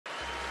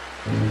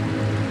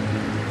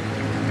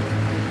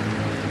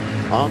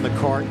On the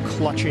cart,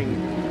 clutching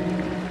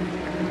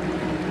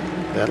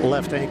that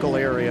left ankle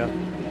area.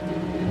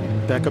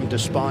 Beckham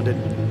despondent.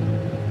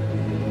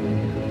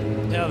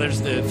 Now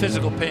there's the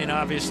physical pain,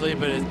 obviously,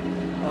 but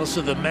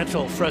also the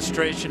mental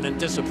frustration and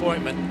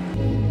disappointment.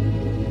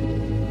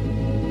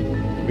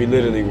 We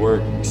literally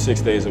work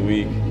 6 days a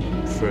week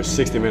for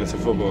 60 minutes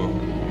of football.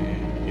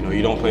 You know,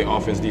 you don't play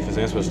offense, defense,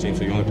 and special teams,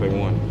 so you only play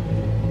one.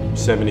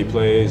 70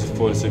 plays,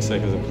 4 to 6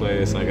 seconds of play,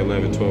 it's like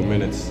 11, 12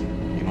 minutes.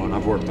 You know, and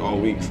I've worked all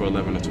week for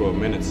 11 to 12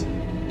 minutes.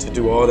 To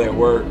do all that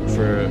work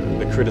for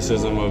the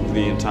criticism of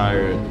the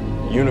entire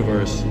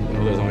universe, you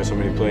know, there's only so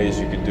many plays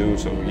you could do.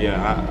 So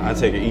yeah, I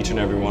take each and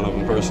every one of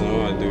them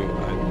personal.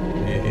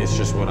 It's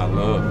just what I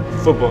love.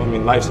 Football, I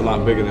mean, life's a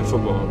lot bigger than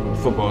football, but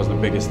football is the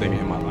biggest thing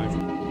in my life.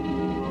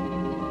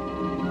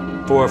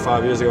 4 or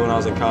 5 years ago when I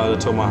was in college, I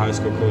told my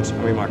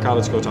my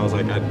college coach, I was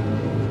like,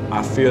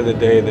 I fear the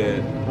day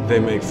that they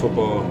make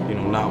football, you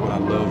know, not what I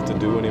love to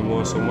do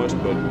anymore so much,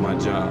 but my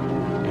job.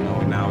 You know,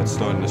 and now it's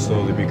starting to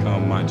slowly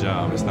become my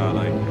job. It's not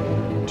like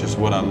just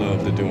what I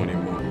love to do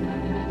anymore.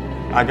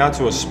 I got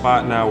to a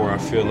spot now where I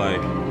feel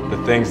like the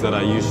things that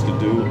I used to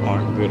do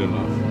aren't good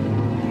enough.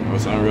 You know,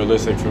 it's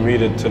unrealistic for me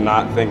to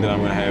not think that I'm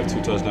going to have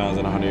 2 touchdowns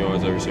and 100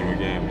 yards every single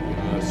game. You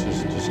know, it's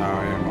just how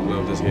I am. I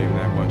love this game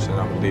that much that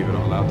I'm going to leave it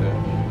all out there.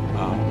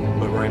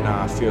 But right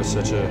now I feel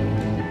such a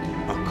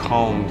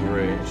calmed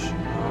rage.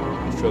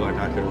 I feel like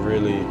I could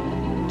really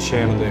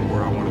channel it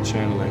where I want to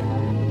channel it.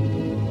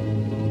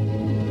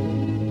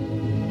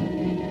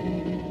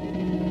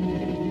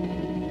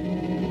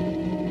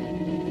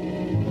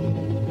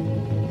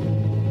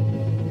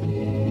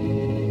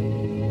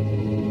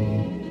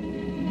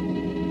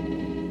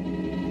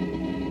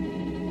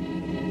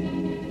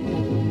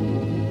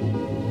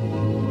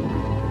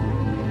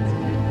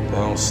 I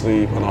don't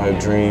sleep, I don't have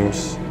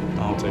dreams, I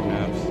don't take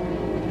naps,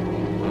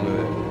 none of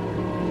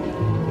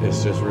that.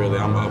 It's just really,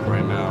 I'm up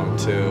right now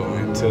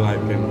until I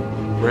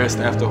can rest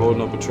after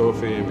holding up a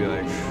trophy and be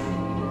like,